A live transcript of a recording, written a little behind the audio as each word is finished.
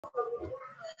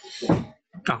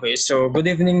Okay, so good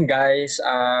evening, guys.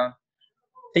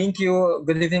 Thank you.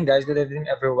 Good evening, guys. Good evening,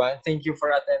 everyone. Thank you for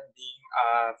attending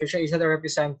Physio Asia Therapy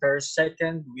Center's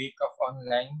second week of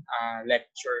online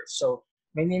lecture. So,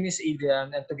 my name is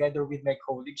Adrian, and together with my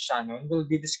colleague Shannon, we'll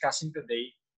be discussing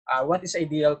today what is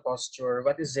ideal posture,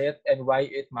 what is it, and why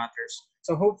it matters.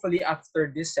 So, hopefully,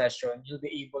 after this session, you'll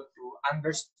be able to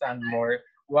understand more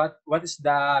what is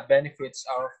the benefits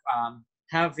of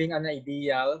having an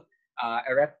ideal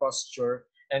erect posture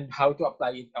and how to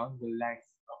apply it on real life.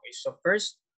 Okay, so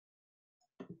first,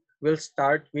 we'll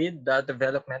start with the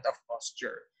development of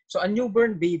posture. So a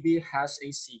newborn baby has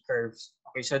a C curve.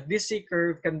 Okay, so this C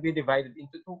curve can be divided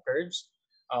into two curves.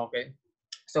 Okay,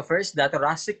 so first, the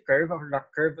thoracic curve or the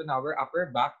curve on our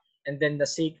upper back, and then the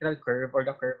sacral curve or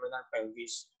the curve on our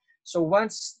pelvis. So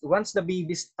once the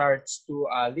baby starts to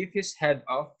lift his head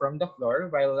off from the floor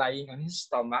while lying on his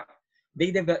stomach,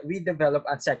 we develop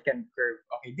a second curve.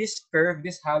 Okay, this curve,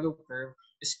 this hollow curve,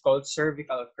 is called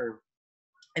cervical curve.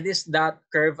 It is that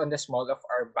curve on the small of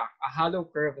our back, a hollow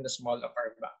curve on the small of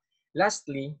our back.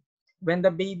 Lastly, when the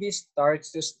baby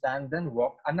starts to stand and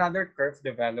walk, another curve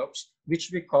develops, which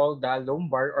we call the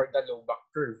lumbar or the low back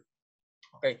curve.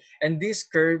 Okay, and these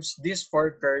curves, these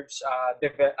four curves,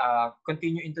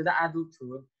 continue into the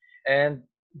adulthood, and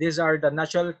these are the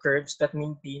natural curves that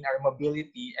maintain our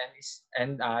mobility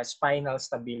and spinal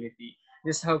stability.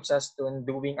 This helps us to in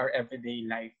doing our everyday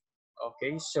life.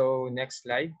 Okay, so next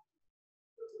slide.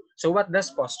 So what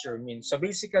does posture mean? So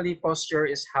basically, posture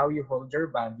is how you hold your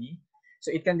body. So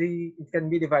it can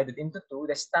be divided into two: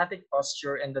 the static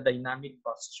posture and the dynamic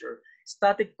posture.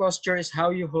 Static posture is how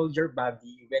you hold your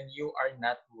body when you are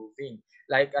not moving,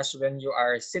 like as when you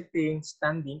are sitting,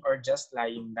 standing, or just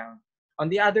lying down. On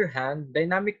the other hand,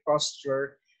 dynamic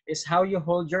posture is how you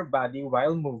hold your body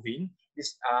while moving.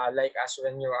 This like as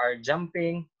when you are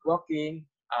jumping, walking,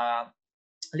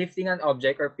 lifting an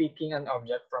object, or picking an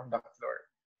object from the floor.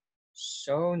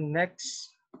 So next,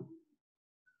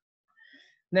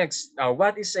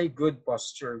 what is a good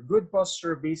posture? Good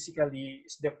posture basically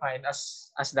is defined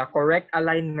as the correct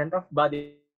alignment of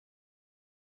body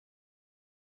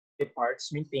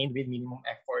parts maintained with minimum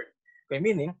effort. Okay,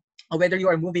 meaning whether you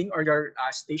are moving or you're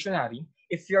stationary,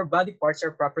 if your body parts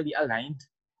are properly aligned,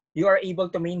 you are able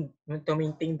to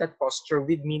maintain that posture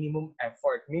with minimum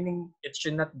effort. Meaning it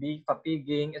should not be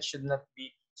fatiguing. It should not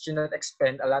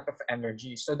expend a lot of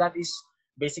energy. So that is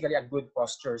basically a good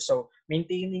posture. So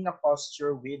maintaining a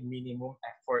posture with minimum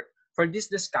effort. For this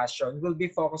discussion, we'll be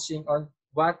focusing on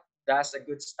what does a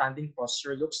good standing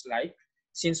posture looks like.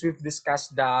 Since we've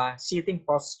discussed the sitting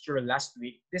posture last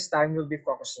week, this time we'll be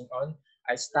focusing on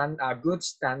a good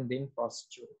standing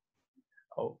posture.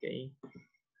 Okay.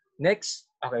 Next,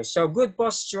 okay, so good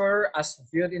posture as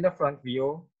viewed in the front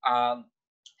view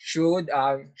should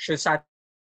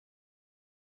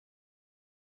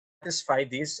satisfy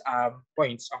these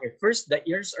points. Okay, first, the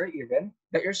ears are even.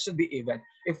 The ears should be even.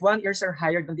 If one ears are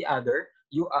higher than the other,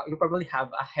 you probably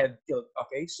have a head tilt.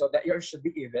 Okay, so the ears should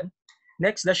be even.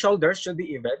 Next, the shoulders should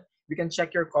be even. We can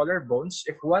check your collarbones.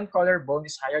 If one collarbone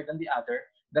is higher than the other,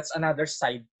 that's another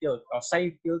side tilt, or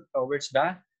side tilt towards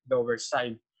the lower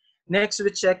side. Next, we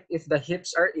check if the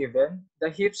hips are even. The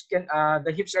hips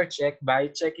are checked by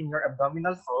checking your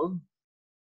abdominal fold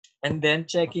and then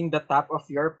checking the top of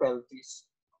your pelvis.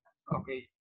 Okay.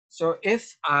 So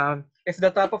if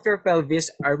the top of your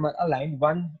pelvis are not aligned,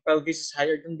 one pelvis is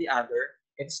higher than the other,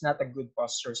 it's not a good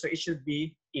posture. So it should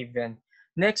be even.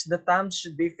 Next, the thumbs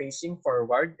should be facing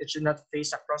forward. It should not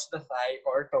face across the thigh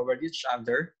or toward each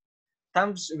other.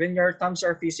 When your thumbs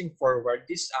are facing forward,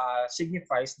 this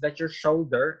signifies that your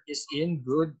shoulder is in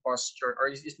good posture, or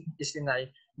is in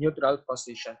a neutral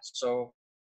position. So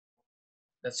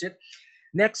that's it.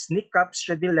 Next, kneecaps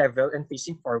should be level and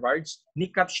facing forwards.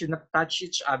 Kneecaps should not touch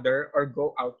each other or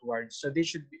go outwards. So they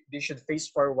should face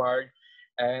forward,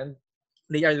 and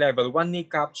they are level. One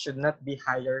kneecap should not be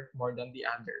higher more than the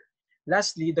other.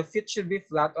 Lastly, the feet should be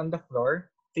flat on the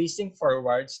floor, facing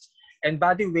forwards, and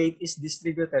body weight is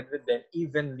distributed with them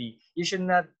evenly. You should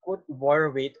not put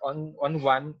more weight on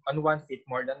one feet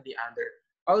more than the other.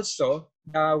 Also,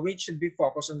 the weight should be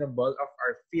focused on the ball of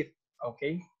our feet.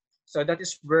 Okay, so that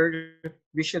is where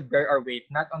we should bear our weight,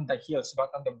 not on the heels, but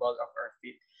on the ball of our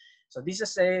feet. So this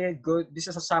is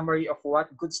a summary of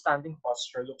what good standing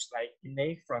posture looks like in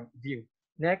a front view.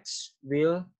 Next,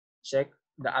 we'll check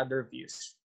the other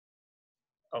views.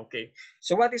 Okay.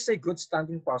 So what is a good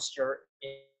standing posture in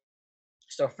a front view?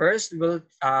 So first, we'll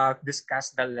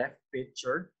discuss the left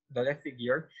picture, the left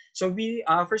figure. So we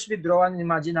draw an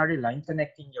imaginary line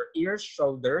connecting your ears,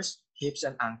 shoulders, hips,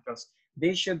 and ankles.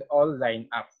 They should all line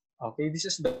up. Okay, this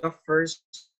is the first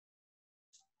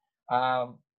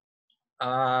qualification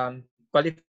of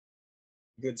a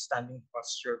good standing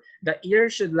posture. The ear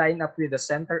should line up with the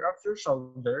center of your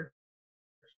shoulder,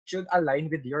 should align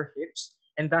with your hips,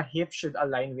 and the hip should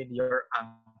align with your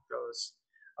ankles.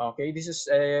 Okay, this is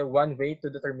one way to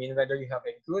determine whether you have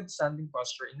a good standing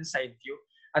posture in the side view.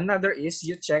 Another is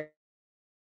you check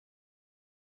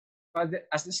for the spinal curves.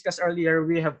 So as discussed earlier,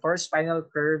 we have four spinal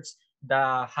curves: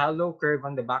 the hollow curve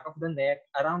on the back of the neck,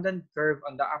 a rounded curve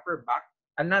on the upper back,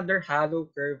 another hollow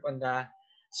curve on the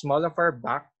small of our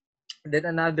back, then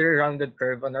another rounded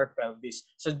curve on our pelvis.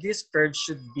 So this curve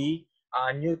should be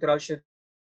neutral, should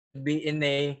be in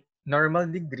a normal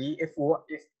degree. If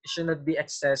it should not be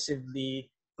excessively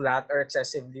flat or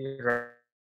excessively rounded.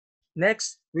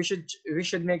 Next, we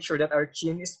should make sure that our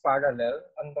chin is parallel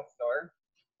on the floor.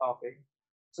 Okay.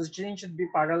 So chin should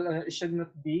be parallel. It should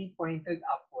not be pointed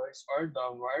upwards or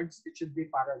downwards. It should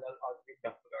be parallel on with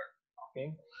the floor.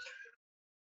 Okay.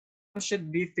 Thumb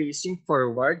should be facing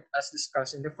forward, as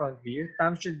discussed in the front view.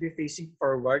 Thumb should be facing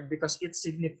forward because it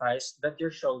signifies that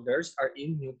your shoulders are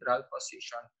in neutral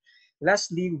position.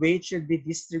 Lastly, weight should be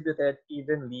distributed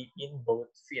evenly in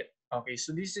both feet. Okay,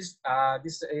 so this is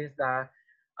the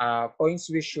points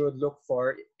we should look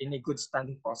for in a good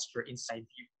standing posture inside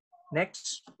view.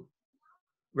 Next,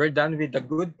 we're done with the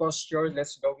good posture.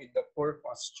 Let's go with the poor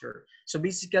posture. So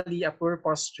basically, a poor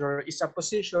posture is a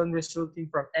position resulting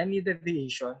from any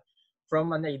deviation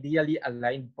from an ideally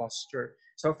aligned posture.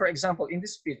 So for example, in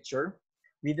this picture,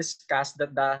 we discussed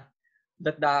that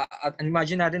an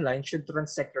imaginary line should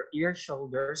transect your ear,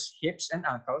 shoulders, hips, and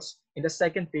ankles. In the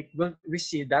second pic, we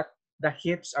see that the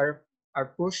hips are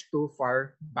pushed too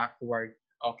far backward.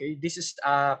 Okay, this is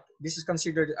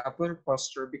considered a poor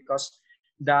posture because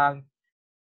the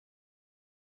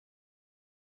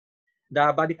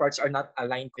the body parts are not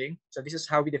aligned correctly. So this is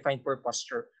how we define poor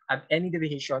posture at any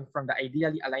deviation from the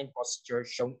ideally aligned posture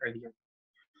shown earlier.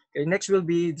 Okay, next we'll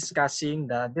be discussing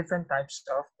the different types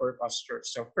of poor posture.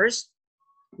 So first,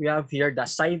 we have here the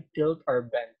side tilt or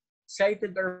bend. Side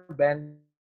tilt or bend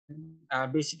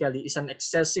basically is an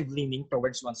excessive leaning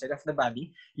towards one side of the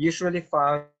body, usually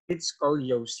found with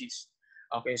scoliosis.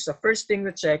 Okay, so first thing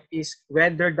we check is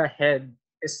whether the head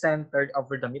is centered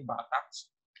over the mid buttocks.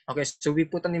 Okay, so we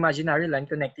put an imaginary line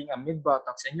connecting a mid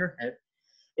buttocks and your head.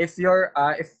 If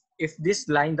this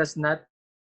line does not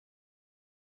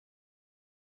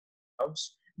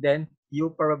curves, then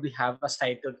you probably have a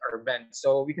side tilt or bend.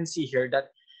 So we can see here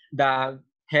that the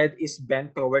head is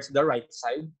bent towards the right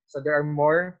side. So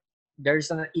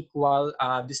there's an equal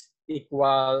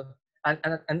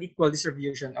an equal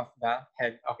distribution of the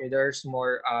head. Okay, there's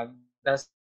more the side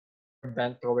is more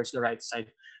bent towards the right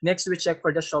side. Next, we check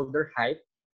for the shoulder height.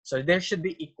 So there should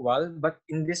be equal, but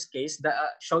in this case, the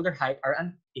shoulder height are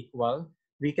unequal.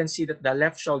 We can see that the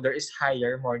left shoulder is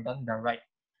higher more than the right.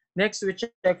 Next, we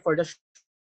check for the shoulder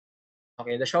blades.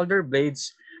 Okay, the shoulder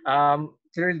blades,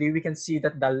 clearly we can see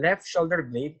that the left shoulder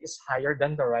blade is higher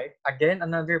than the right. Again,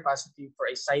 another positive for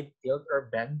a side tilt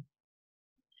or bend.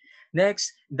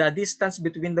 Next, the distance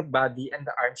between the body and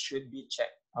the arms should be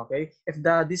checked. Okay, if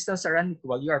the distance are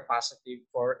unequal, you are positive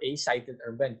for a side tilt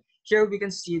or bend. Here we can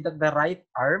see that the right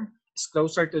arm is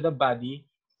closer to the body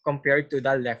compared to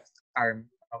the left arm.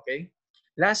 Okay.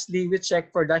 Lastly, we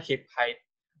check for the hip height.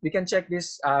 We can check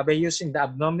this by using the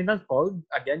abdominal fold,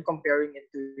 again comparing it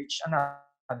to each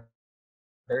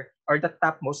another, or the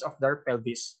topmost of their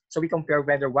pelvis. So we compare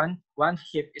whether one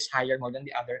hip is higher more than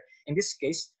the other. In this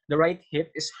case, the right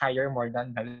hip is higher more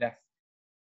than the left.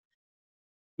 Okay, this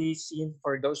is usually seen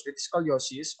for those with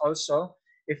scoliosis. Also,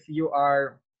 if you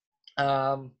are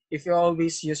if you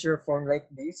always use your phone like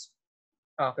this,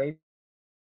 okay,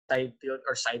 this is a side tilt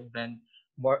or side bend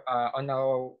more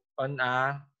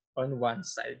on one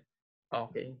side.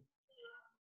 Okay.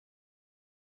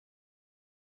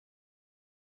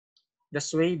 The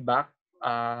sway back,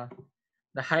 uh,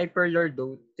 the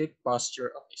hyperlordotic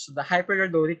posture. Okay, so the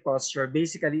hyperlordotic posture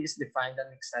basically is defined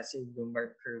as excessive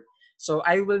lumbar curve. So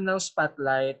I will now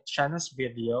spotlight Shannon's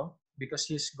video because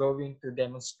he's going to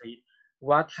demonstrate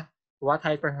what what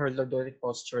hyperlordotic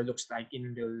posture looks like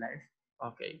in real life.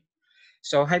 Okay.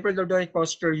 So hyperlordotic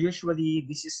posture, usually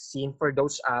this is seen for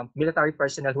those military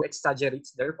personnel who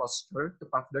exaggerates their posture to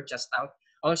puff their chest out.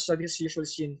 Also, this is usually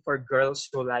seen for girls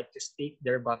who like to stick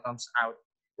their bottoms out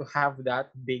to have that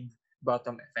big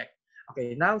bottom effect.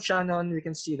 Okay, now Shannon, we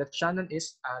can see that Shannon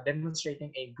is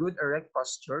demonstrating a good erect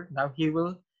posture. Now he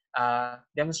will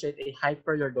demonstrate a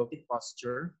hyperlordotic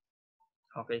posture.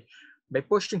 Okay, by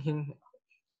pushing him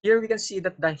here, we can see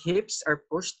that the hips are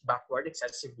pushed backward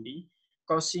excessively,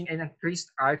 causing an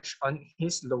increased arch on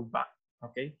his low back.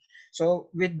 Okay, so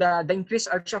with the increased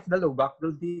arch of the low back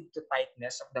will lead to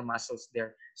tightness of the muscles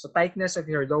there. So tightness of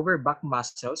your lower back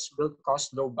muscles will cause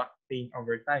low back pain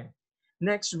over time.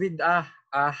 Next, with a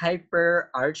hyper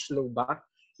arch low back,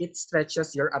 it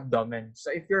stretches your abdomen.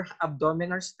 So if your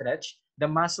abdomen are stretched, the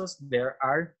muscles there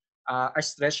are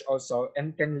stretched also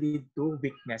and can lead to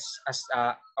weakness as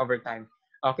over time.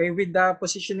 Okay, with the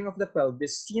positioning of the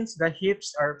pelvis, since the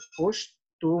hips are pushed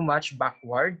too much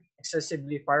backward,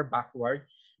 excessively far backward,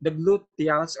 the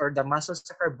gluteals or the muscles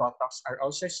of our buttocks are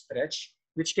also stretched,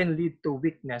 which can lead to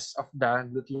weakness of the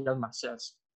gluteal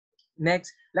muscles. Next,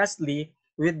 lastly,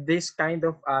 with this kind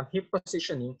of hip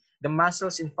positioning, the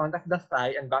muscles in front of the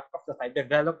thigh and back of the thigh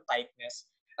develop tightness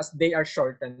as they are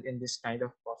shortened in this kind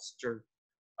of posture.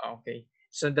 Okay.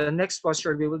 So the next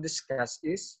posture we will discuss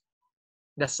is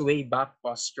the sway back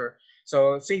posture.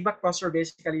 So sway back posture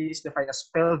basically is defined as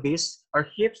pelvis or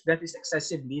hips that is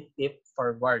excessively tipped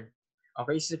forward.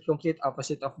 Okay, it's the complete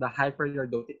opposite of the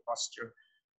hyperlordotic posture.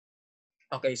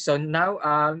 Okay, so now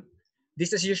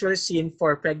this is usually seen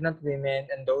for pregnant women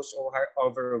and those who are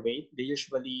overweight. They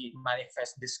usually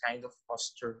manifest this kind of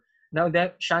posture. Now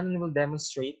that Shannon will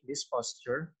demonstrate this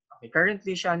posture. Okay,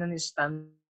 currently Shannon is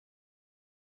standing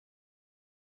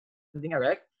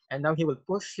erect, and now he will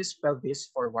push his pelvis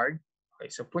forward. Okay,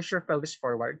 so push your pelvis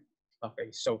forward.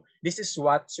 Okay, so this is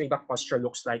what sway back posture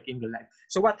looks like in real life.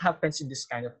 So what happens in this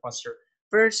kind of posture?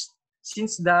 First,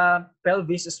 since the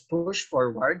pelvis is pushed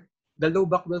forward, the low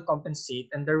back will compensate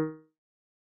and there will be an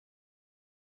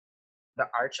increase in the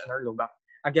arch on our low back.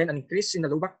 Again, an increase in the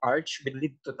low back arch will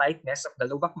lead to tightness of the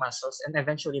low back muscles and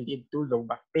eventually lead to low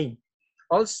back pain.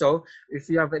 Also, if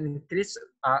you have an increased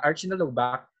arch in the low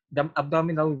back, the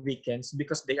abdominal weakens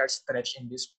because they are stretched in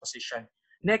this position.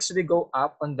 Next, we go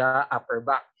up on the upper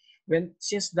back.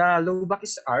 Since the low back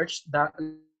is arched, the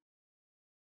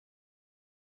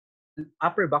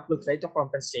upper back will try to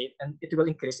compensate and it will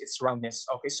increase its roundness.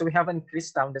 Okay, so we have an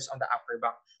increased roundness on the upper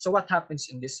back. So what happens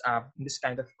in this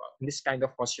kind of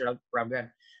postural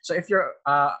problem? So if your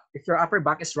upper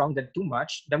back is rounded too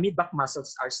much, the mid back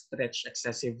muscles are stretched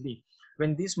excessively.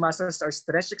 When these muscles are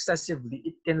stretched excessively,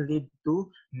 it can lead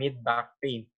to mid back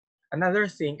pain. Another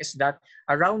thing is that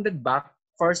a rounded back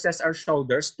forces our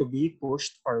shoulders to be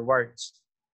pushed forwards.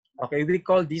 Okay, we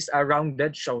call these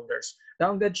rounded shoulders.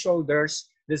 Rounded shoulders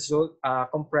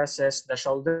compresses the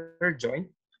shoulder joint,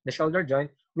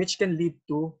 which can lead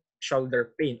to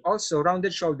shoulder pain. Also,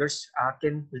 rounded shoulders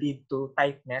can lead to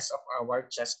tightness of our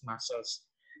chest muscles.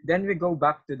 Then we go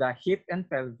back to the hip and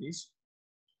pelvis.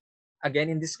 Again,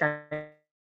 in this kind of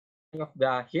positioning of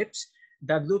the hips,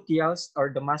 the gluteals or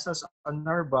the muscles on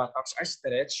our buttocks are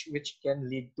stretched, which can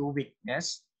lead to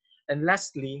weakness. And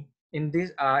lastly, in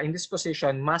this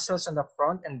position, muscles on the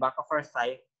front and back of our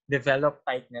thigh develop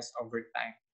tightness over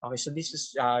time. Okay, so this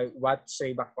is what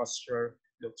sway back posture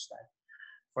looks like.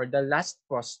 For the last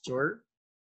posture,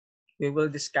 we will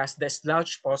discuss the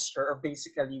slouch posture, or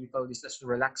basically we call this as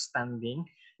relaxed standing.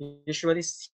 Usually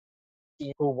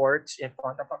seen who works in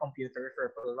front of a computer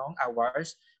for long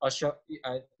hours. Also,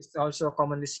 it's also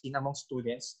commonly seen among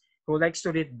students who likes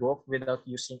to read book without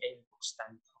using a book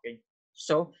stand. Okay.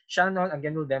 So Shannon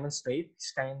again will demonstrate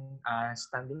this kind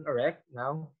standing erect.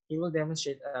 Now he will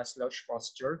demonstrate a slouch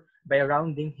posture by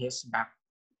rounding his back.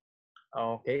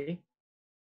 Okay.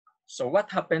 So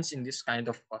what happens in this kind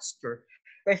of posture?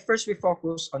 Okay, first we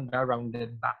focus on the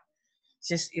rounded back.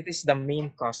 Since it is the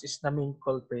main cause, it's the main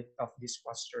culprit of this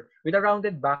posture. With a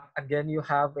rounded back, again, you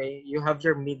have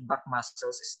your mid back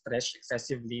muscles stretched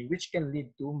excessively, which can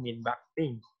lead to mid back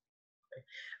pain.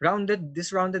 Okay.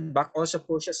 This rounded back also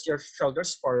pushes your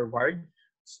shoulders forward,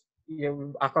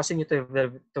 causing you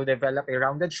to develop a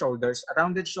rounded shoulders. A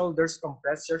rounded shoulders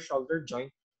compress your shoulder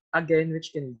joint, again,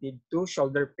 which can lead to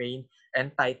shoulder pain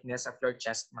and tightness of your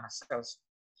chest muscles.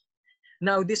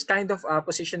 Now, this kind of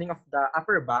positioning of the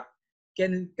upper back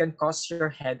can cause your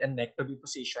head and neck to be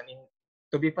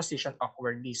positioned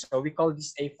awkwardly. So we call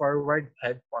this a forward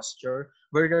head posture,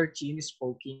 where your chin is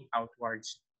poking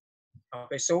outwards.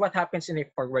 Okay, so what happens in a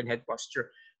forward head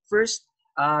posture? First,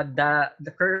 the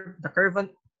curve on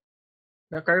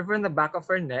the back of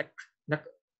our neck. The,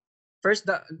 first,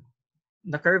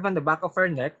 the curve on the back of our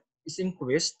neck is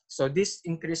increased. So this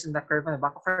increase in the curve on the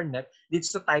back of our neck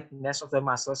leads to tightness of the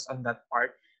muscles on that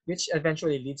part, which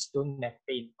eventually leads to neck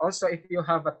pain. Also, if you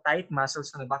have a tight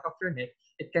muscles on the back of your neck,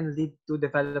 it can lead to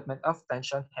development of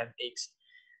tension headaches.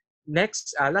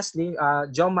 Next, lastly,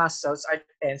 jaw muscles are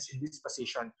tense in this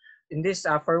position. In this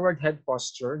forward head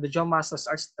posture, the jaw muscles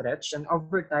are stretched, and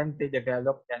over time they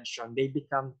develop tension. They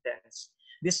become tense.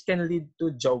 This can lead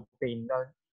to jaw pain.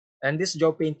 And this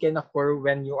jaw pain can occur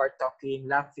when you are talking,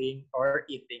 laughing, or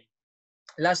eating.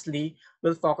 Lastly,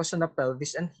 we'll focus on the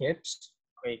pelvis and hips.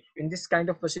 Okay, in this kind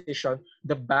of position,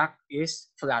 the back is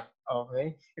flat.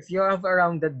 Okay, if you have a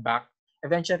rounded back,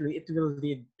 eventually it will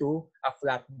lead to a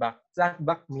flat back. Flat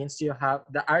back means you have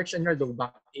the arch on your low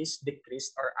back is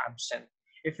decreased or absent.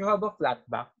 If you have a flat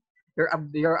back,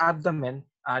 your abdomen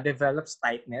develops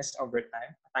tightness over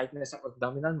time, tightness of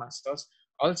abdominal muscles.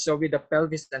 Also, with the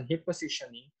pelvis and hip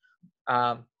positioning,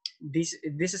 um, this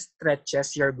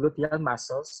stretches your gluteal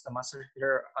muscles, the muscles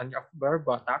here on your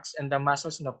buttocks, and the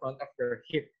muscles in the front of your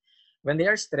hip. When they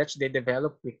are stretched, they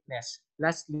develop weakness.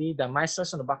 Lastly, the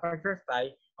muscles on the back of your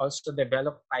thigh also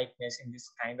develop tightness in this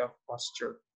kind of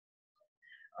posture.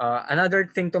 Another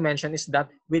thing to mention is that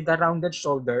with the rounded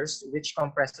shoulders, which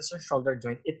compresses your shoulder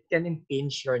joint, it can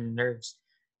impinge your nerves.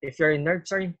 If your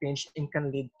nerves are impinged, it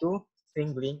can lead to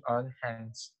tingling on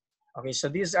hands. Okay, so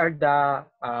these are the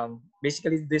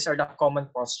basically these are the common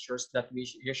postures that we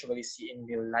usually see in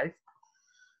real life.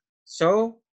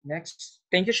 So next,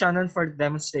 thank you, Shannon, for the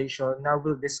demonstration. Now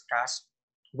we'll discuss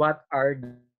what are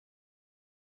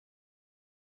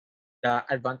the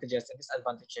advantages and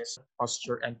disadvantages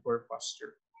posture and poor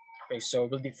posture. Okay, so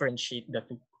we'll differentiate the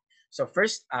two. So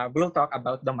first, we'll talk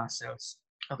about the muscles.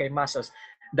 Okay, muscles.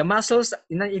 The muscles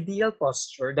in an ideal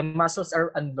posture, the muscles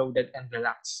are unloaded and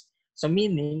relaxed. So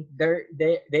meaning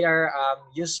they are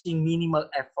using minimal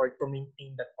effort to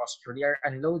maintain that posture. They are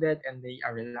unloaded and they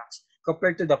are relaxed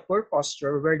compared to the poor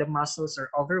posture where the muscles are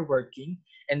overworking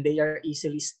and they are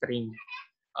easily strained.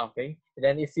 Okay.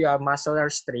 Then if your muscle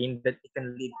are strained, that it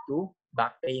can lead to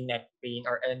back pain, neck pain,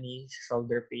 or any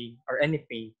shoulder pain or any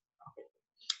pain. Okay.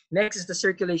 Next is the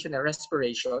circulation and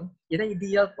respiration. In an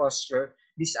ideal posture,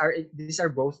 these are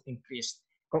both increased.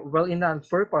 Well, in a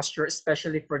poor posture,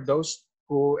 especially for those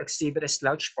who exhibit a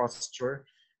slouch posture,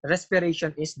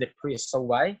 respiration is decreased. So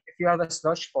why? If you have a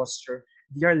slouch posture,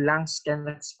 your lungs can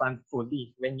expand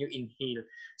fully when you inhale.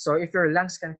 So if your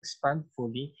lungs can expand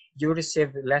fully, you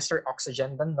receive lesser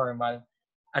oxygen than normal.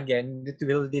 Again, it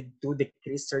will lead to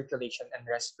decreased circulation and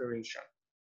respiration.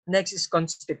 Next is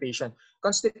constipation.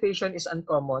 Constipation is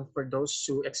uncommon for those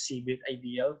who exhibit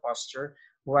ideal posture,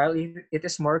 while it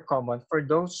is more common for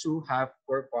those who have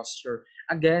poor posture.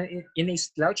 Again, in a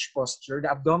slouch posture,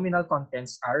 the abdominal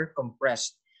contents are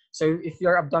compressed. So if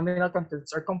your abdominal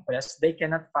contents are compressed, they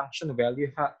cannot function well.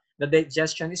 The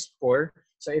digestion is poor.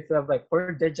 So if you have like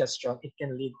poor digestion, it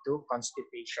can lead to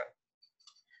constipation.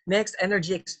 Next,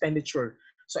 energy expenditure.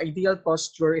 So ideal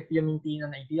posture, if you maintain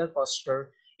an ideal posture,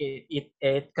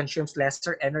 it consumes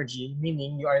lesser energy,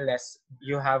 meaning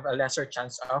you have a lesser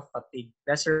chance of fatigue,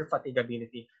 lesser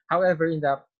fatigability. However, in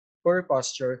the poor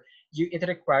posture, it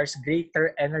requires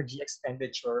greater energy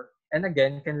expenditure and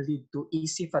again can lead to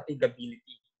easy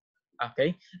fatigability.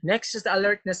 Okay. Next is the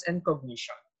alertness and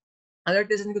cognition.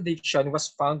 Alertness and cognition was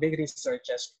found by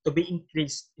researchers to be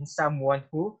increased in someone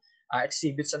who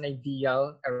exhibits an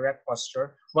ideal erect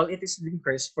posture, while it is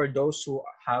increased for those who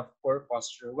have poor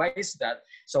posture. Why is that?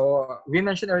 So we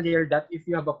mentioned earlier that if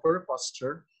you have a poor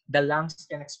posture, the lungs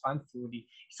can expand fully.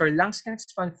 If your lungs can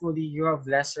expand fully, you have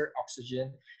lesser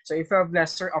oxygen. So if you have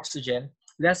lesser oxygen,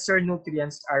 lesser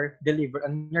nutrients are delivered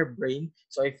on your brain.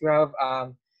 So if you have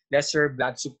lesser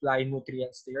blood supply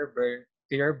nutrients to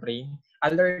your brain,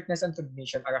 alertness and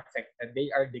cognition are affected.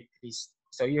 They are decreased.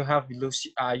 So you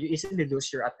easily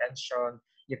lose your attention.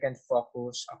 You can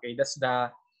focus. Okay, that's the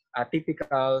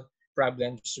typical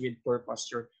problems with poor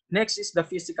posture. Next is the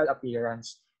physical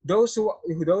appearance. Those who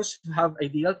have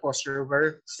ideal posture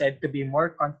were said to be more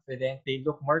confident. They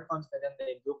look more confident.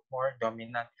 They look more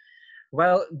dominant.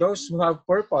 While those who have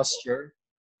poor posture,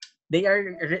 they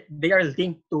are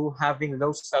linked to having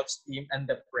low self-esteem and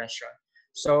depression.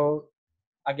 So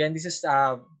again, this is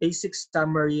a basic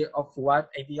summary of what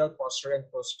ideal posture and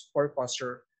poor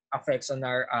posture affects on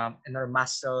our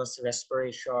muscles,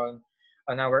 respiration,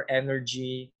 on our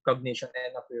energy, cognition,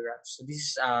 and appearance. So this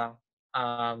is a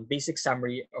basic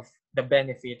summary of the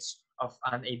benefits of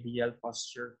an ideal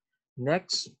posture.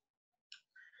 Next.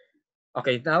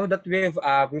 Okay, now that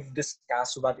we've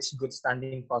discussed what is good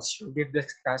standing posture, we've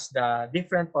discussed the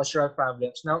different postural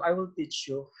problems. Now I will teach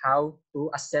you how to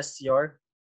assess your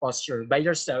posture by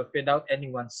yourself without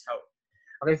anyone's help.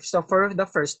 Okay, so for the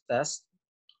first test,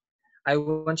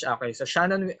 okay, so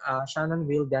Shannon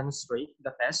will demonstrate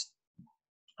the test.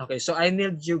 Okay, so I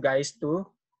need you guys to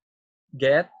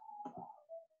get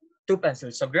two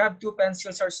pencils. So grab two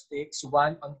pencils or sticks,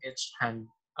 one on each hand.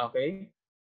 Okay.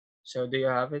 So do you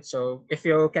have it? So if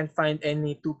you can find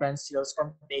any two pencils,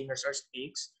 containers, or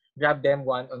sticks, grab them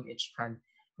one on each hand.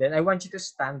 Then I want you to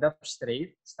stand up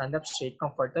straight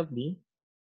comfortably.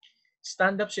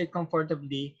 Stand up straight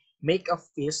comfortably, make a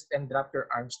fist, and drop your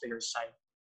arms to your side.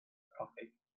 Okay.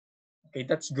 Okay,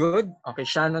 that's good. Okay,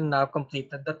 Shannon now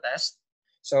completed the test.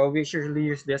 So we usually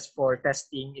use this for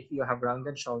testing if you have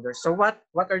rounded shoulders. So what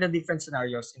are the different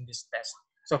scenarios in this test?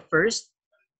 So first,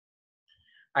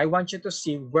 I want you to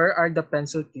see where are the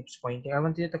pencil tips pointing. I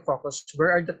want you to focus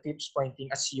where are the tips pointing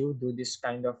as you do this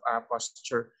kind of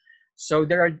posture. So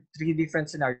there are three different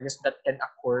scenarios that can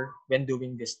occur when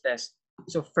doing this test.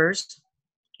 So first,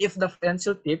 if the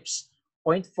pencil tips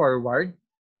point forward,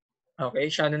 okay,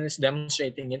 Shannon is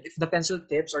demonstrating it. If the pencil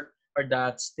tips or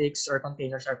the sticks or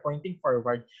containers are pointing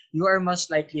forward, you are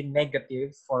most likely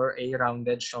negative for a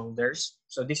rounded shoulders.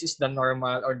 So this is the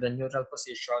normal or the neutral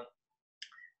position.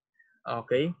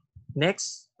 Okay.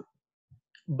 Next,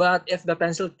 but if the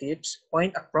pencil tips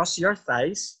point across your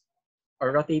thighs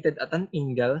or rotated at an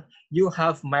angle, you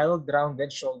have mild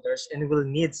rounded shoulders and will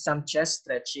need some chest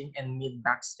stretching and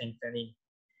mid-back strengthening.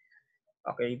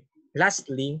 Okay.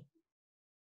 Lastly,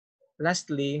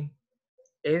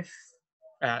 if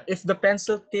if the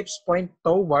pencil tips point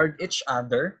toward each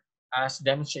other, as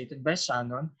demonstrated by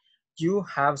Shannon, you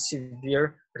have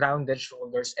severe rounded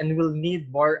shoulders and will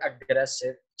need more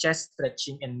aggressive chest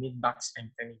stretching and mid-back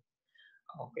strengthening.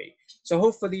 Okay. So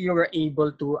hopefully you were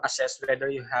able to assess whether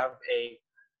you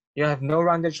have no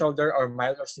rounded shoulder or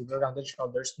mild or severe rounded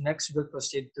shoulders. Next, we'll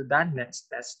proceed to the next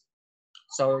test.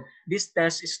 So this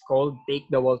test is called take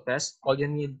the wall test. All you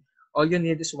need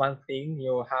is one thing.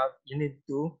 You need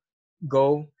to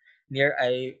go near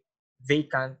a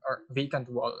vacant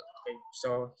wall. Okay.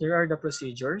 So here are the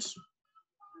procedures.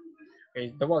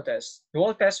 Okay, the wall test. The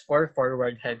wall test for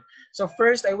forward head. So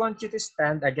first, I want you to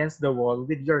stand against the wall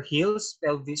with your heels,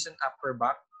 pelvis, and upper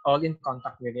back all in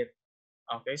contact with it.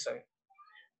 Okay, so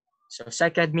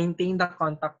second, maintain the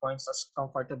contact points as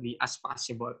comfortably as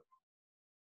possible.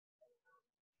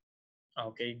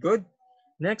 Okay, good.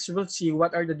 Next, we'll see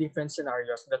what are the different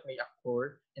scenarios that may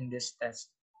occur in this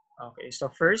test. Okay, so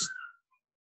first,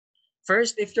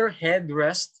 if your head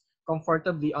rests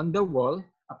comfortably on the wall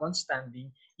upon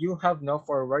standing, you have no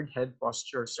forward head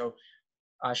posture. So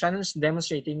Shannon's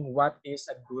demonstrating what is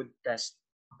a good test.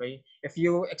 Okay, if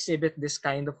you exhibit this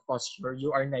kind of posture,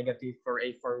 you are negative for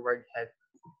a forward head.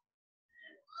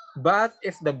 But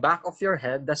if the back of your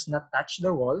head does not touch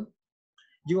the wall,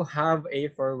 you have a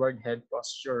forward head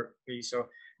posture. Okay, so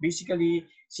basically,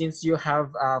 since you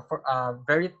have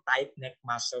very tight neck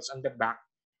muscles on the back,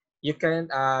 you can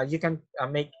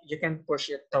push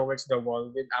it towards the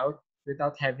wall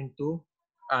without having to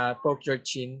poke your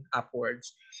chin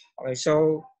upwards. Okay,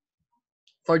 so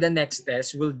for the next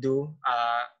test, we'll do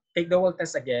take the wall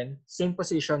test again, same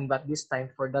position, but this time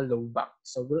for the low back.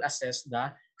 So we'll assess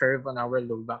the curve on our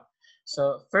low back.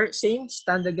 So first, same,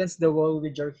 stand against the wall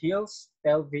with your heels,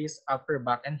 pelvis, upper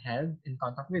back, and head in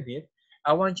contact with it.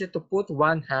 I want you to put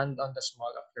one hand on the small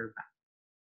of your back.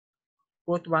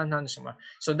 Put one hand on the small.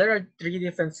 So there are three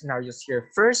different scenarios here.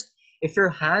 First, if your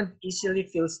hand easily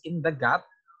fills in the gap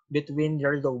between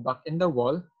your low back and the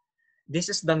wall, this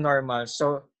is the normal.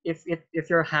 So if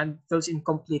your hand fills in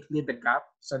completely the gap,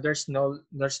 so there's no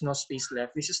space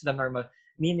left. This is the normal,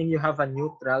 meaning you have a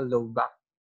neutral low back.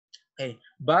 Okay,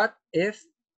 but if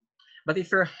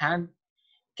your hand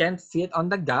can't fit on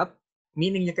the gap,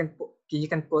 meaning you can put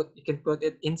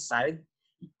it inside.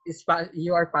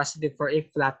 You are positive for a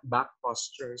flat back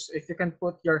posture. So if you can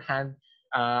put your hand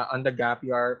on the gap,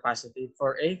 you are positive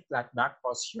for a flat back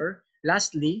posture.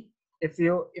 Lastly, if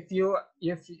you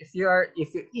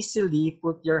easily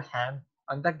put your hand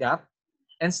on the gap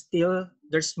and still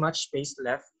there's much space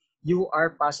left, you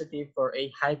are positive for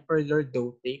a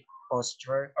hyperlordotic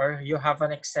posture, or you have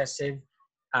an excessive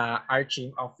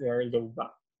arching of your low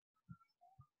back.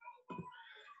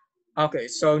 Okay,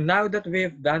 so now that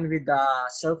we've done with the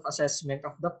self-assessment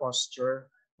of the posture,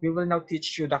 we will now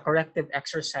teach you the corrective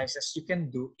exercises you can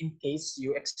do in case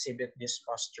you exhibit these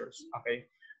postures. Okay.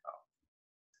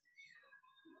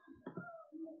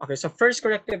 Okay, so first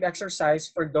corrective exercise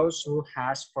for those who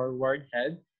has forward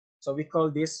head. So we call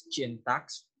this chin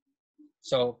tucks.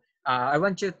 So I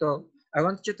want you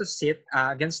to sit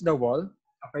against the wall,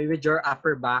 okay, with your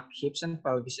upper back, hips, and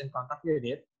pelvis in contact with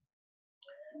it.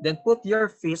 Then put your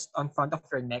fist on front of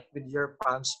your neck with your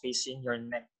palms facing your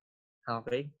neck.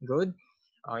 Okay, good.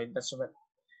 Okay, that's what.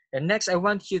 And next, I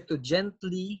want you to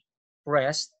gently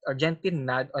press or gently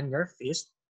nod on your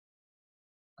fist.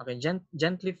 Okay,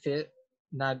 gently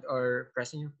nod or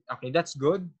pressing. Okay, that's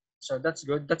good. So that's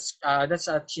good. That's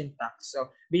a chin tuck. So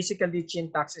basically,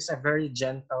 chin tucks is a very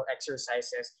gentle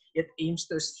exercises. It aims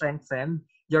to strengthen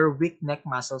your weak neck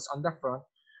muscles on the front.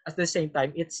 At the same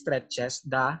time, it stretches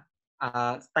the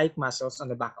tight muscles on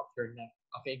the back of your neck.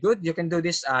 Okay, good. You can do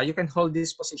this. You can hold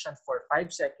this position for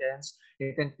 5 seconds.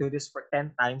 You can do this for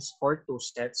 10 times for 2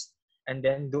 sets, and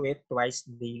then do it twice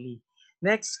daily.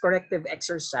 Next corrective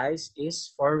exercise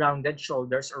is for rounded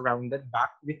shoulders or rounded back.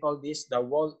 We call this the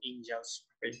wall angels.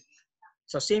 Okay.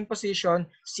 So same position,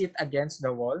 sit against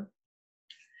the wall.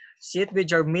 Sit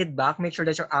with your mid back. Make sure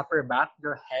that your upper back,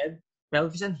 your head,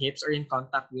 pelvis, and hips are in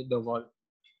contact with the wall.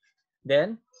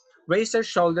 Then, raise your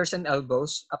shoulders and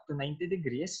elbows up to 90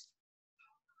 degrees.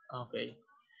 Okay.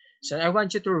 So I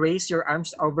want you to raise your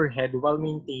arms overhead while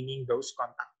maintaining those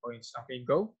contact points. Okay,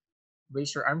 go.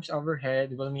 Raise your arms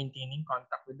overhead while maintaining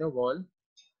contact with the wall.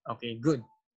 Okay, good.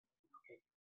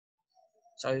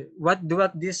 So what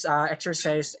this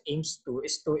exercise aims to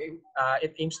is to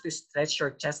it aims to stretch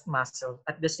your chest muscle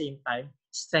at the same time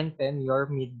strengthen your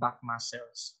mid back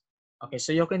muscles. Okay,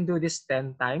 so you can do this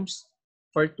 10 times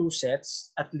for 2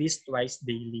 sets at least twice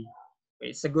daily. Okay,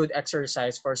 it's a good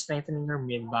exercise for strengthening your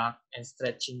mid back and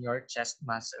stretching your chest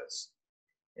muscles.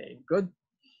 Okay, good.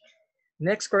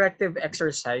 Next corrective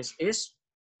exercise is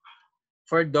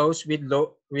for those with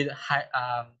low with high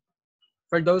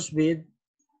for those with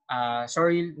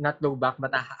sorry, not low back,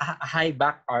 but a high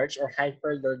back arch or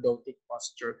hyperlordotic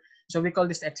posture. So we call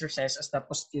this exercise as the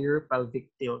posterior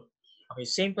pelvic tilt. Okay,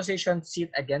 same position,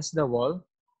 sit against the wall.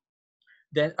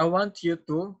 Then I want you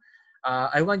to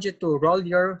roll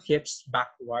your hips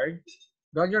backward.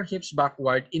 Roll your hips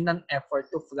backward in an effort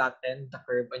to flatten the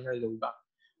curve on your low back.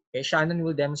 Okay, Shannon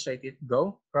will demonstrate it.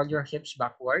 Go. Roll your hips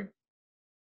backward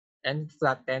and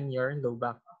flatten your low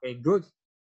back. Okay, good.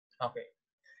 Okay.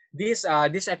 These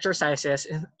exercises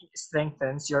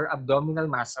strengthens your abdominal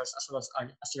muscles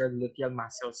as your gluteal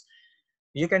muscles.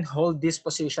 You can hold this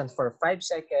position for 5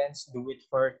 seconds, do it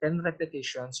for 10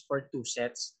 repetitions for 2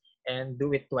 sets, and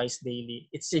do it twice daily.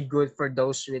 It's good for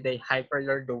those with a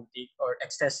hyperlordotic or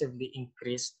excessively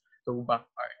increased low back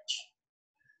arch.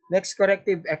 Next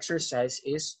corrective exercise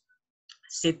is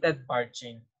seated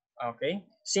marching. Okay,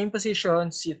 same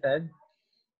position, seated.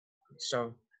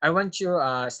 So I want you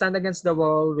stand against the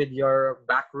wall with your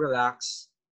back relaxed.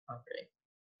 Okay.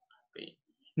 Okay.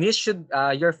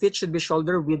 Your feet should be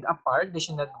shoulder width apart. They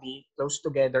should not be close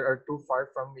together or too far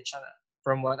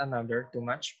from one another too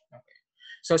much. Okay.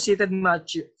 So seated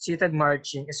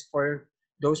marching is for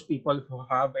those people who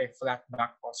have a flat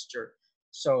back posture.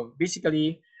 So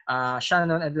basically,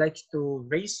 Shannon, I'd like to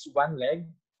raise one leg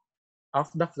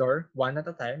off the floor one at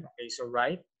a time. Okay, so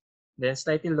right, then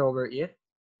slightly lower it,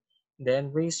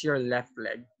 then raise your left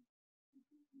leg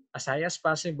as high as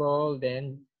possible,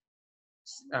 then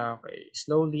okay,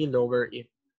 slowly lower it.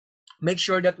 Make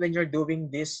sure that when you're doing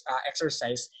this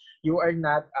exercise, you are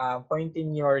not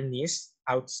pointing your knees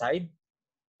outside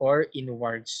or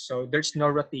inwards. So there's no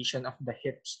rotation of the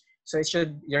hips. So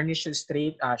your knees should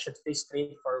stay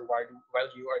straight forward while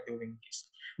you are doing this.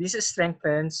 This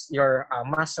strengthens your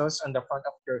muscles on the front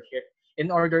of your hip in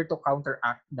order to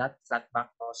counteract that flat back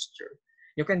posture.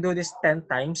 You can do this 10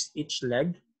 times each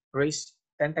leg. Raise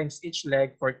 10 times each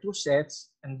leg for 2 sets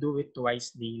and do it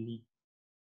twice daily.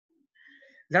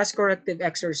 Last corrective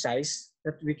exercise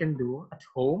that we can do at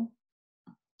home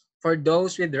for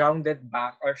those with rounded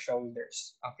back or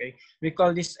shoulders. Okay, we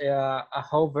call this a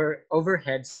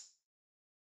overhead squat.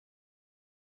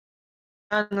 So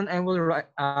Shannon,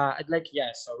 I'd like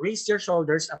so raise your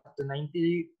shoulders up to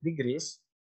 90 degrees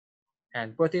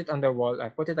and put it on the wall. I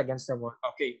put it against the wall.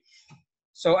 Okay.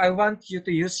 So I want you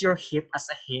to use your hip as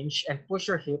a hinge and push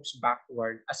your hips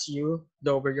backward as you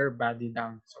lower your body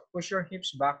down. So push your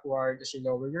hips backward as you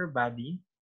lower your body.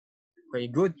 Okay,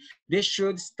 good. This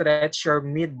should stretch your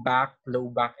mid back, low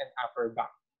back, and upper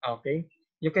back. Okay?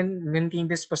 You can maintain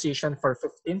this position for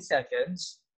 15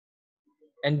 seconds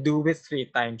and do it 3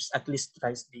 times, at least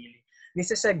twice daily.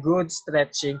 This is a good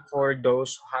stretching for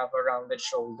those who have rounded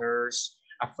shoulders,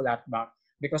 a flat back,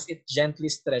 because it gently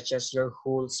stretches your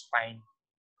whole spine.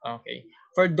 Okay.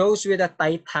 For those with a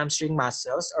tight hamstring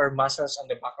muscles or muscles on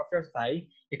the back of your thigh,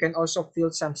 you can also feel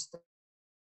some stretch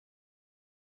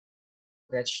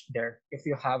there if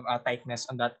you have a tightness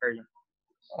on that area.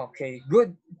 Okay,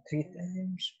 good. 3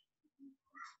 times.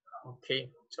 Okay.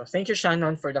 So thank you,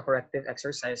 Shannon, for the corrective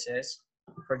exercises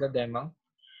for the demo.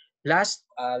 Last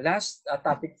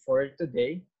topic for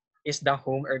today is the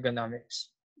home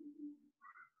ergonomics.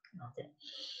 Okay.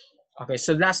 Okay.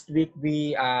 So last week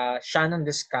we Shannon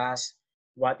discussed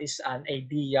what is an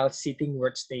ideal sitting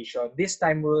workstation. This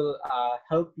time we'll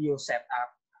help you set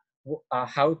up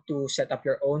how to set up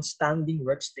your own standing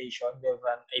workstation with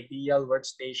an ideal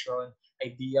workstation,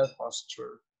 ideal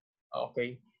posture.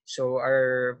 Okay. So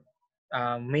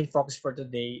main focus for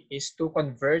today is to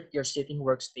convert your sitting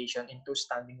workstation into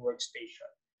standing workstation.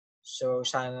 So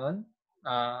Shannon,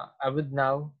 I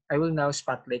will now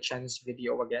spotlight Shannon's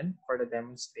video again for the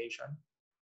demonstration.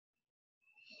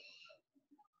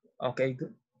 Okay,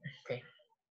 good. Okay,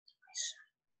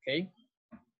 okay.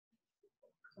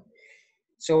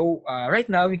 So right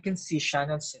now we can see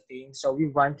Shannon sitting. So we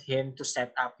want him to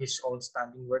set up his own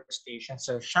standing workstation.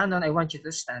 So Shannon, I want you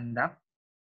to stand up.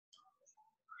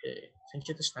 Okay, I want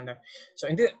you to stand up. So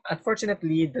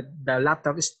unfortunately, the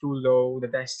laptop is too low. The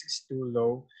desk is too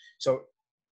low. So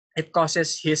it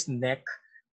causes his neck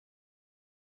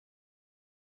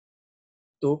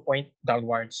to point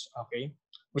downwards, okay,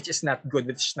 which is not good,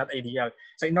 which is not ideal.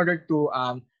 So in order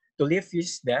to lift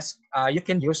his desk, you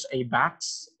can use a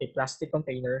box, a plastic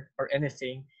container, or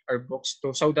anything, or books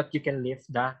to so that you can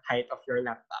lift the height of your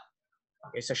laptop.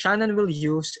 Okay, so Shannon will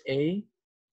use a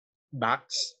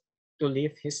box to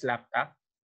lift his laptop.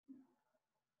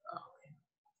 Okay,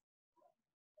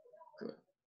 good.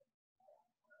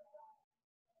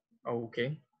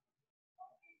 Okay.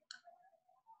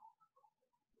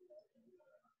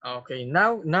 Okay.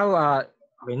 Now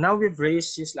we've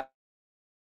raised his laptop,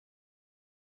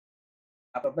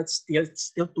 but still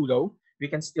too low. We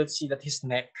can still see that his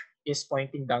neck is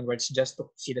pointing downwards just to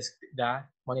see the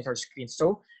monitor screen.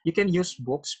 So you can use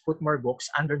books, put more books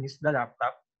underneath the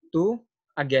laptop to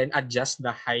again adjust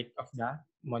the height of the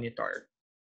monitor.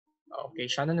 Okay,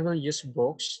 Shannon will use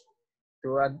books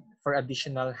to add for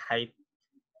additional height.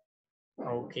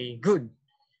 Okay, good.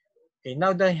 Okay,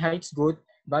 now the height's good,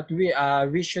 but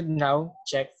we should now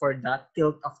check for the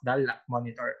tilt of the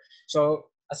monitor. So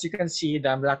as you can see,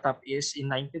 the laptop is in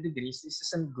 90 degrees. This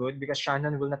isn't good because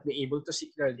Shannon will not be able to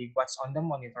see clearly what's on the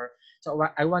monitor. So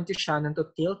I want you, Shannon, to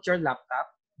tilt your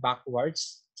laptop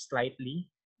backwards slightly.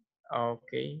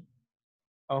 Okay.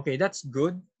 Okay, that's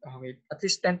good. Okay, at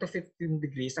least 10 to 15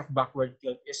 degrees of backward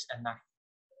tilt is enough.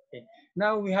 Okay.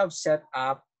 Now we have set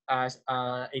up as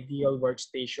ideal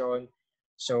workstation.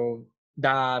 So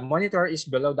the monitor is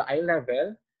below the eye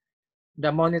level.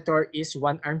 The monitor is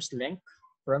one arm's length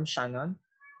from Shannon.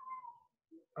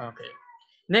 Okay.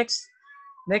 Next,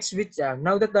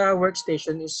 now that the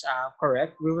workstation is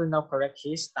correct, we will now correct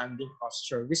his standing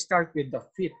posture. We start with the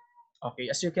feet. Okay,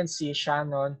 as you can see,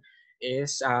 Shannon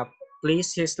is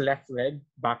place his left leg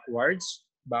backwards.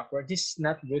 Backward. This is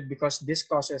not good because this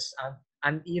causes an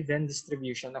uneven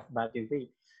distribution of body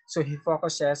weight. So he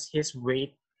focuses his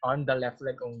weight on the left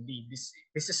leg only. This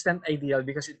isn't ideal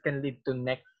because it can lead to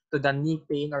the knee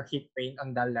pain or hip pain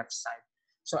on the left side.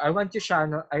 So I want you,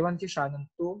 Shannon,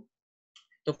 to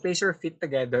place your feet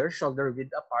together, shoulder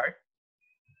width apart.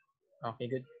 Okay,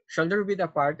 good. Shoulder width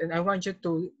apart, and I want you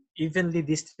to evenly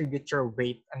distribute your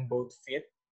weight on both feet,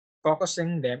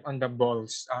 focusing them on the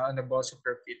balls of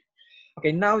your feet.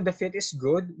 Okay, now the feet is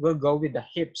good. We'll go with the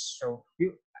hips. So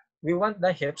we want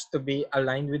the hips to be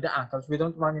aligned with the ankles. We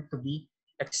don't want it to be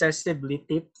excessively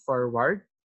tipped forward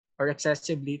or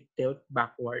excessively tilt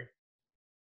backward.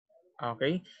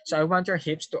 Okay, so I want your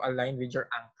hips to align with your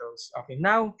ankles. Okay,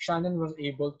 now Shannon was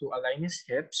able to align his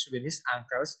hips with his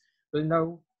ankles. We'll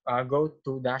now go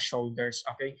to the shoulders.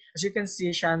 Okay, as you can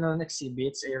see, Shannon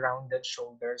exhibits a rounded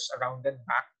shoulders, a rounded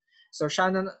back. So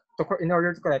Shannon, in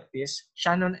order to correct this,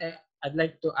 Shannon, I'd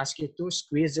like to ask you to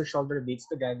squeeze your shoulder blades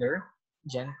together.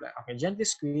 Gently, okay, gently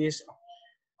squeeze.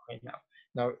 Okay,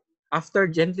 now after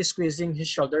gently squeezing his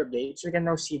shoulder blades, we can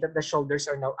now see that the shoulders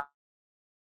are now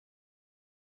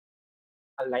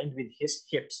aligned with his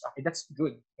hips. Okay, that's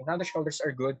good. Okay, now the shoulders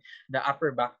are good. The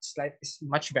upper back slide is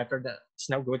much better. It's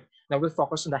now good. Now we'll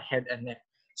focus on the head and neck.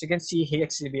 So you can see he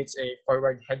exhibits a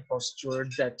forward head posture.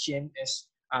 The chin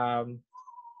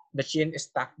is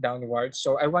tucked downwards.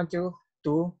 So I want you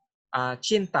to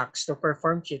chin tucks to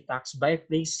perform chin tucks by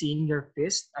placing your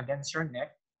fist against your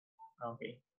neck.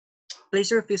 Okay. Place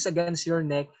your fist against your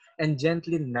neck and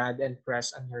gently nod and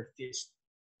press on your fist.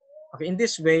 Okay, in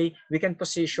this way, we can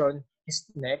position his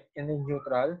neck in a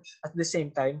neutral. At the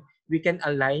same time, we can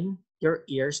align your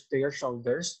ears to your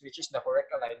shoulders, which is the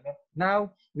correct alignment.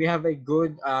 Now, we have a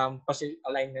good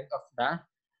alignment of the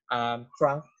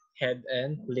trunk, head,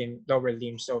 and lower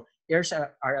limb. So, ears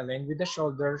are aligned with the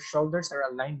shoulders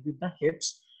are aligned with the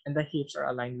hips, and the hips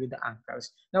are aligned with the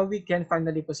ankles. Now, we can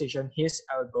finally position his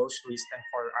elbows, wrist, and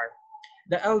forearm.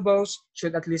 The elbows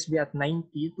should at least be at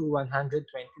 90 to 120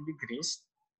 degrees.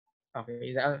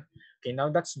 Okay, okay, now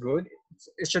that's good.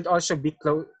 It should also be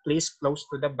placed close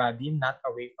to the body, not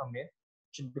away from it.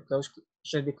 Should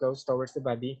be close towards the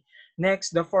body.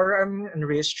 Next, the forearm and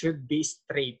wrist should be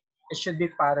straight. It should be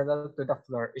parallel to the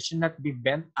floor. It should not be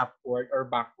bent upward or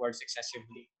backwards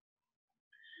excessively.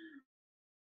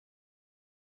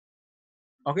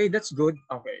 Okay, that's good.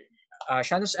 Okay.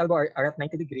 Shannon's elbow are at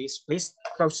 90 degrees, placed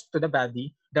close to the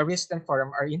body. The wrist and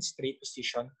forearm are in straight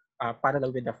position,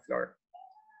 parallel with the floor.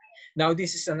 Now,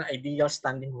 this is an ideal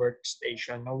standing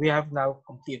workstation. Now, we have now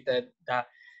completed the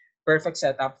perfect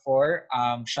setup for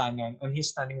Shannon on his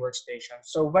standing workstation.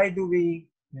 So why do we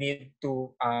need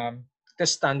to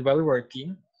stand while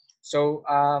working? So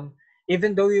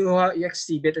even though you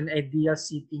exhibit an ideal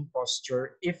sitting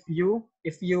posture, if you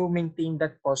maintain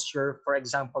that posture, for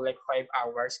example, like 5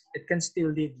 hours, it can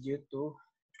still lead you to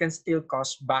it can still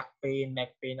cause back pain,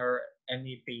 neck pain, or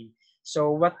any pain.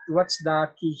 So what's the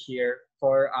key here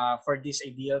for this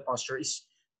ideal posture is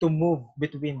to move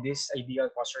between this ideal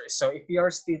posture. So if you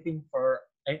are sitting for,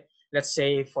 let's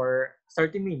say, for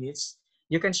 30 minutes,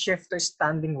 you can shift to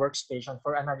standing workstation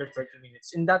for another 30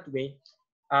 minutes. In that way,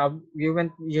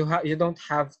 you don't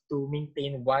have to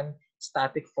maintain one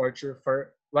static posture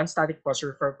for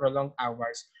prolonged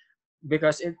hours,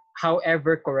 because it,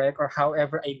 however correct or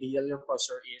however ideal your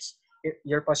posture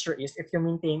is, if you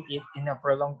maintain it in a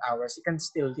prolonged hours, it can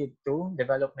still lead to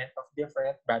development of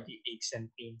different body aches and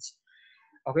pains.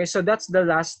 Okay, so that's the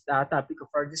last topic of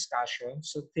our discussion.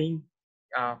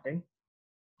 Okay.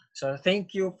 So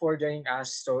thank you for joining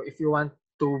us. So if you want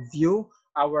to view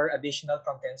our additional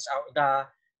contents, the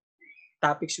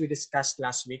topics we discussed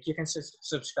last week, you can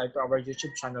subscribe to our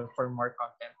YouTube channel for more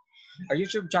content. Our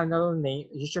YouTube channel's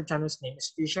name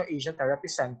is Physio Asia Therapy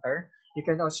Centre. You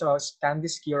can also scan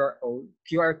this QR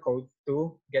code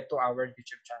to get to our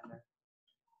YouTube channel.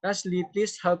 Lastly,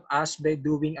 please help us by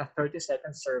doing a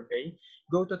 30-second survey.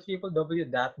 Go to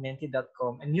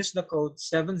www.menti.com and use the code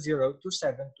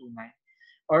 702729,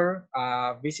 or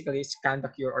basically scan the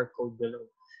QR code below.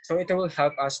 So it will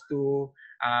help us to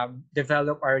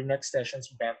develop our next sessions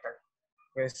better.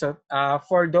 Okay, so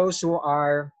for those who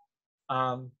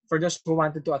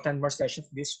wanted to attend more sessions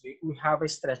this week, we have a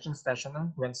stretching session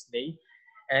on Wednesday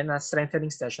and a strengthening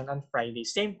session on Friday.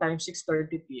 Same time,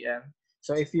 6:30 p.m.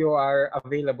 So if you are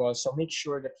available, so make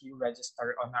sure that you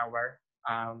register on our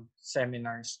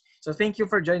seminars. So thank you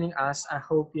for joining us. I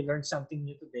hope you learned something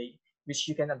new today, which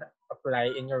you can apply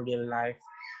in your real life.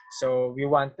 So we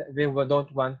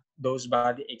don't want those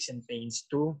body aches and pains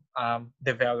to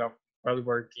develop while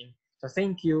working. So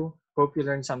thank you. Hope you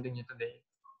learned something new today.